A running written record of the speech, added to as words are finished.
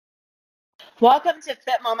Welcome to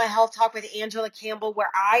Fit Mama Health Talk with Angela Campbell,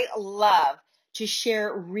 where I love to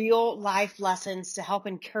share real life lessons to help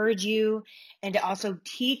encourage you and to also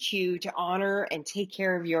teach you to honor and take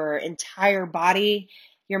care of your entire body,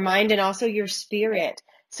 your mind, and also your spirit,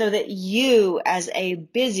 so that you, as a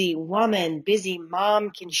busy woman, busy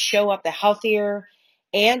mom, can show up the healthier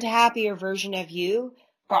and happier version of you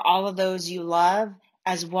for all of those you love,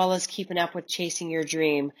 as well as keeping up with chasing your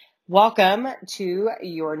dream. Welcome to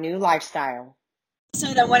your new lifestyle.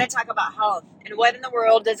 So I want to talk about health and what in the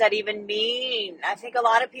world does that even mean? I think a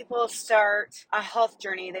lot of people start a health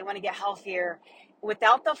journey. They want to get healthier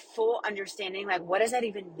without the full understanding, like what does that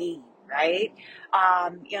even mean, right?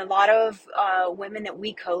 A lot of women that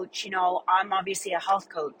we coach, I'm obviously a health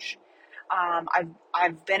coach.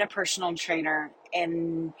 I've been a personal trainer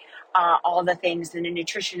and all the things, and a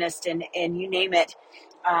nutritionist, and you name it.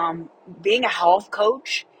 Being a health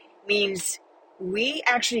coach means we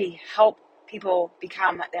actually help people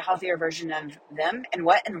become the healthier version of them. And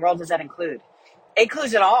what in the world does that include? It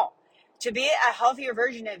includes it all. To be a healthier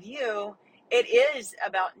version of you, it is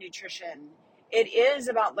about nutrition. It is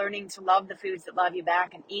about learning to love the foods that love you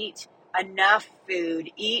back and eat enough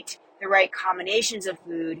food, eat the right combinations of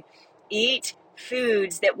food, eat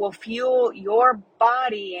foods that will fuel your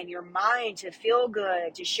body and your mind to feel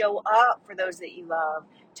good, to show up for those that you love,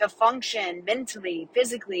 to function mentally,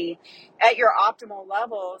 physically at your optimal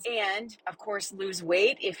levels, and of course lose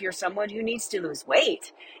weight if you're someone who needs to lose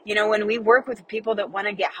weight. When we work with people that want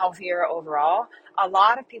to get healthier overall, a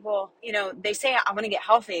lot of people, they say I want to get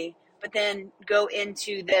healthy, but then go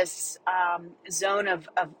into this zone of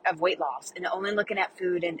weight loss and only looking at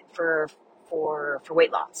food and for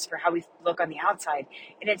weight loss, for how we look on the outside.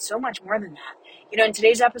 And it's so much more than that. In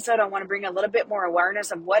today's episode, I want to bring a little bit more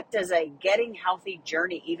awareness of what does a getting healthy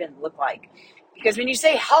journey even look like. Because when you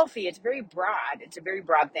say healthy, it's very broad. It's a very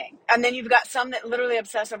broad thing. And then you've got some that literally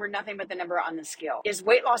obsess over nothing but the number on the scale. Is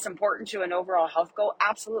weight loss important to an overall health goal?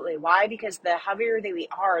 Absolutely. Why? Because the heavier that we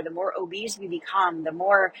are, the more obese we become, the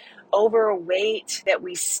more overweight that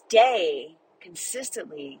we stay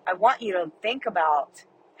consistently. I want you to think about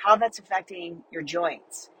how that's affecting your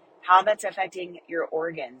joints, how that's affecting your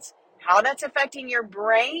organs, how that's affecting your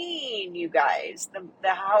brain, you guys.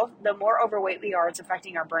 The more overweight we are, it's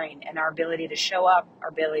affecting our brain and our ability to show up, our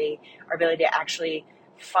ability to actually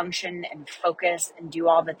function and focus and do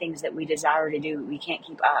all the things that we desire to do. We can't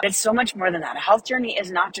keep up. It's so much more than that. A health journey is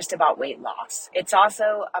not just about weight loss. It's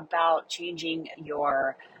also about changing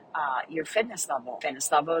your fitness level.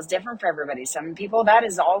 Fitness level is different for everybody. Some people, that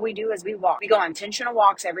is all we do is we walk. We go on intentional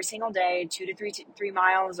walks every single day, 2 to 3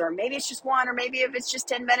 miles, or maybe it's just one, or maybe if it's just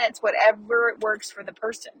 10 minutes, whatever works for the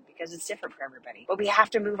person, because it's different for everybody. But we have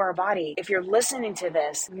to move our body. If you're listening to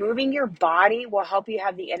this, moving your body will help you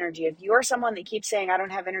have the energy. If you're someone that keeps saying, I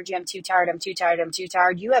don't have energy, I'm too tired, I'm too tired, I'm too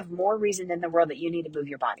tired, you have more reason in the world that you need to move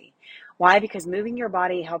your body. Why? Because moving your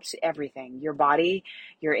body helps everything. Your body,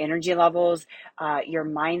 your energy levels, your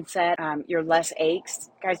mindset, your less aches.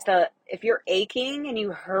 Guys, if you're aching and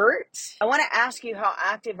you hurt, I want to ask you, how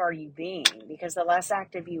active are you being? Because the less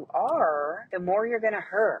active you are, the more you're going to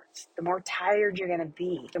hurt, the more tired you're going to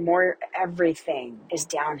be, the more everything is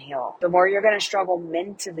downhill, the more you're going to struggle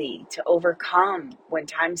mentally to overcome when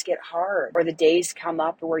times get hard or the days come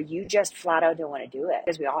up where you just flat out don't want to do it.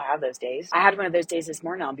 Because we all have those days. I had one of those days this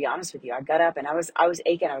morning, I'll be honest with you. I got up and I was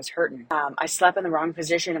aching, I was hurting. I slept in the wrong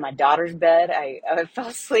position in my daughter's bed. I fell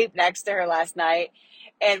asleep next to her last night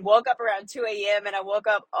and woke up around 2 a.m. and I woke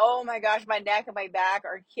up, oh my gosh, my neck and my back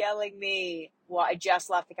are killing me. Well, I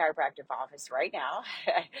just left the chiropractic office right now.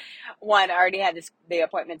 One, I already had the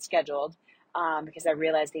appointment scheduled because I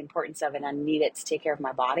realized the importance of it and I needed to take care of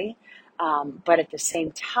my body. But at the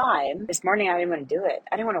same time, this morning I didn't want to do it.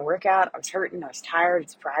 I didn't want to work out. I was hurting. I was tired.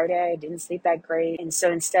 It's Friday. I didn't sleep that great. And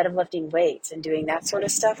so instead of lifting weights and doing that sort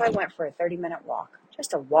of stuff, I went for a 30-minute walk.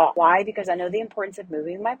 Just a walk. Why? Because I know the importance of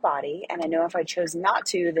moving my body, and I know if I chose not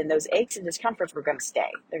to, then those aches and discomforts were going to stay.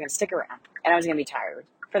 They're going to stick around, and I was going to be tired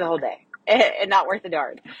for the whole day and not worth the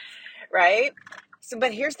darn, right? So,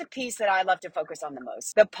 but here's the piece that I love to focus on the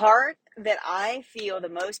most. The part that I feel the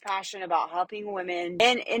most passionate about helping women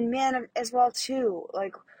and men as well too.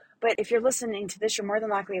 But if you're listening to this, you're more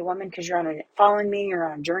than likely a woman because following me, you're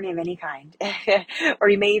on a journey of any kind. Or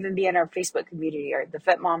you may even be in our Facebook community or the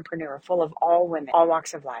Fit Mompreneur, full of all women, all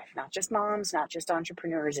walks of life, not just moms, not just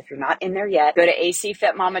entrepreneurs. If you're not in there yet, go to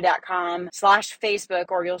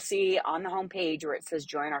acfitmama.com/Facebook, or you'll see on the homepage where it says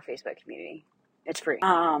join our Facebook community. It's free.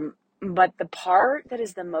 But the part that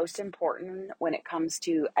is the most important when it comes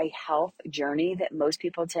to a health journey that most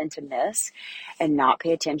people tend to miss and not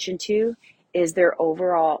pay attention to is their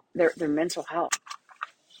overall, their mental health.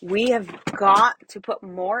 We have got to put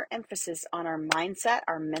more emphasis on our mindset,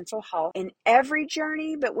 our mental health in every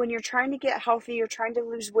journey. But when you're trying to get healthy, you're trying to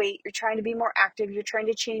lose weight, you're trying to be more active, you're trying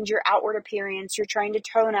to change your outward appearance, you're trying to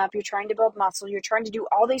tone up, you're trying to build muscle, you're trying to do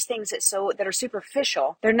all these things that are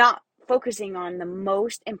superficial. They're not focusing on the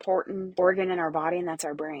most important organ in our body, and that's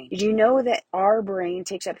our brain. Did you know that our brain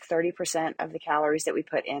takes up 30% of the calories that we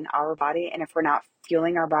put in our body? And if we're not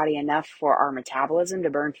fueling our body enough for our metabolism to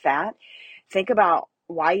burn fat, think about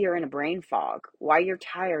why you're in a brain fog, why you're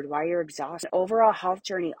tired, why you're exhausted. An overall health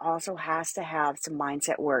journey also has to have some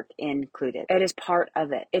mindset work included. It is part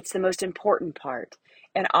of it. It's the most important part.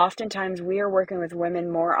 And oftentimes we are working with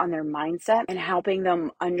women more on their mindset and helping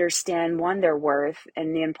them understand, one, their worth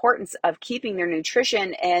and the importance of keeping their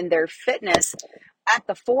nutrition and their fitness at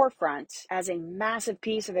the forefront as a massive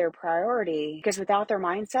piece of their priority. Because without their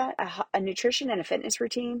mindset, a nutrition and a fitness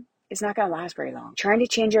routine is not going to last very long. Trying to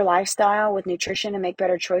change your lifestyle with nutrition and make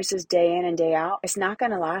better choices day in and day out, it's not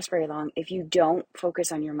going to last very long if you don't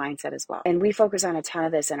focus on your mindset as well. And we focus on a ton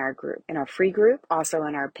of this in our group, in our free group, also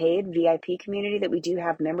in our paid VIP community that we do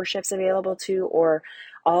have memberships available to, or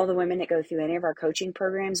all the women that go through any of our coaching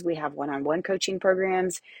programs. We have one-on-one coaching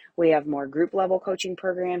programs. We have more group level coaching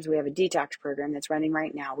programs. We have a detox program that's running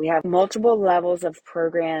right now. We have multiple levels of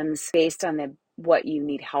programs based on what you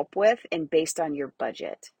need help with and based on your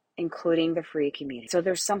budget, including the free community. So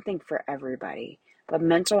there's something for everybody. But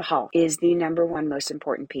mental health is the number one most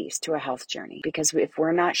important piece to a health journey, because if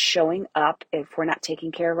we're not showing up, if we're not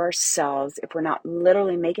taking care of ourselves, if we're not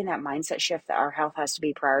literally making that mindset shift that our health has to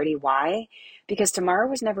be priority. Why? Because tomorrow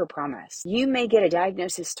was never promised. You may get a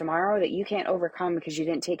diagnosis tomorrow that you can't overcome because you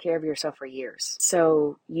didn't take care of yourself for years.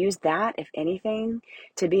 So use that, if anything,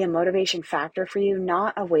 to be a motivation factor for you,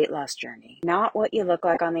 not a weight loss journey, not what you look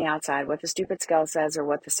like on the outside, what the stupid scale says, or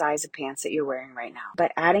what the size of pants that you're wearing right now,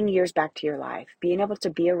 but adding years back to your life, being able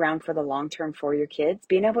to be around for the long term for your kids,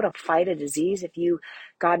 being able to fight a disease. If you,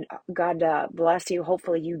 God bless you,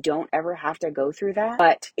 hopefully you don't ever have to go through that.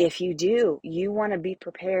 But if you do, you want to be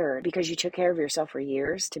prepared because you took care of yourself for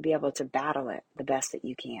years to be able to battle it the best that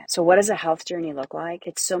you can. So what does a health journey look like?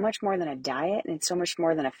 It's so much more than a diet, and it's so much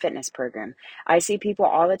more than a fitness program. I see people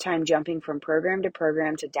all the time jumping from program to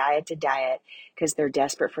program to diet because they're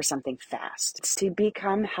desperate for something fast. To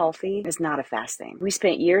become healthy is not a fast thing. We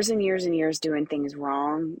spent years and years and years doing things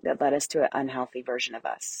wrong that led us to an unhealthy version of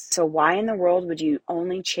us. So why in the world would you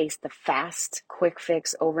only chase the fast, quick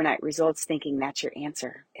fix, overnight results thinking that's your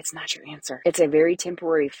answer? It's not your answer. It's a very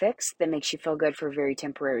temporary fix that makes you feel good for a very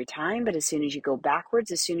temporary time. But as soon as you go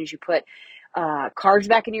backwards, as soon as you put carbs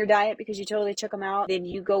back in your diet because you totally took them out, then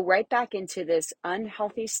you go right back into this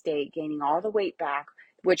unhealthy state, gaining all the weight back,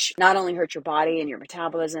 which not only hurts your body and your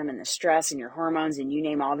metabolism and the stress and your hormones and you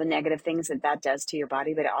name all the negative things that does to your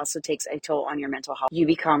body, but it also takes a toll on your mental health. You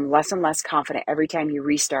become less and less confident every time you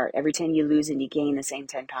restart, every time you lose and you gain the same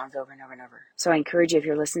 10 pounds over and over and over. So I encourage you, if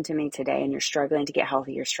you're listening to me today and you're struggling to get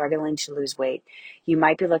healthy, you're struggling to lose weight, you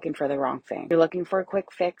might be looking for the wrong thing. You're looking for a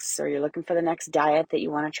quick fix, or you're looking for the next diet that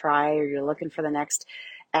you want to try, or you're looking for the next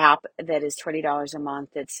app that is $20 a month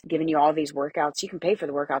that's giving you all these workouts. You can pay for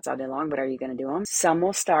the workouts all day long, but are you going to do them? Some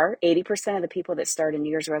will start. 80% of the people that start a New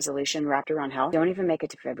Year's resolution wrapped around health don't even make it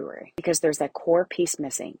to February, because there's that core piece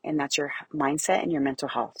missing, and that's your mindset and your mental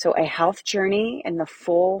health. So a health journey and the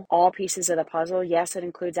full, all pieces of the puzzle, yes, it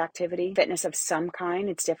includes activity, fitness of some kind.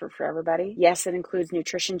 It's different for everybody. Yes, it includes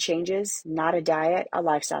nutrition changes, not a diet, a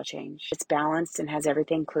lifestyle change. It's balanced and has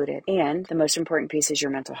everything included. And the most important piece is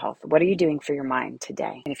your mental health. What are you doing for your mind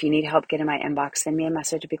today? And if you need help, get in my inbox, send me a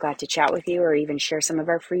message. I'd be glad to chat with you, or even share some of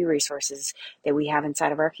our free resources that we have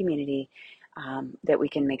inside of our community that we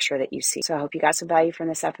can make sure that you see. So I hope you got some value from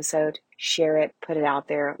this episode. Share it, put it out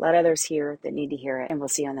there, let others hear that need to hear it, and we'll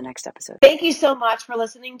see you on the next episode. Thank you so much for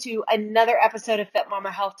listening to another episode of Fit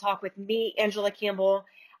Mama Health Talk with me, Angela Campbell.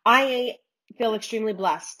 I feel extremely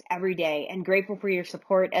blessed every day and grateful for your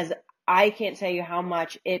support, as I can't tell you how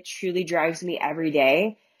much it truly drives me every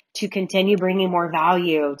day to continue bringing more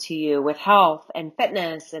value to you with health and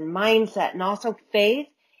fitness and mindset, and also faith,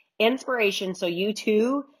 inspiration, so you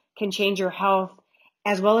too can change your health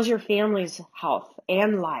as well as your family's health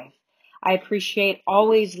and life. I appreciate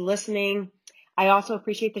always listening. I also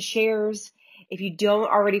appreciate the shares. If you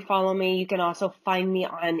don't already follow me, you can also find me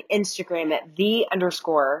on Instagram at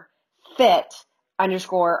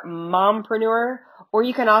the_fit_mompreneur, or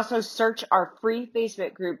you can also search our free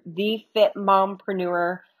Facebook group, The Fit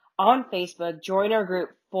Mompreneur, on Facebook. Join our group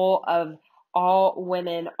full of all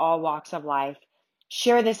women, all walks of life.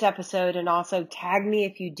 Share this episode and also tag me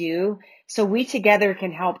if you do, so we together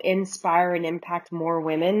can help inspire and impact more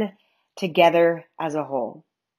women together as a whole.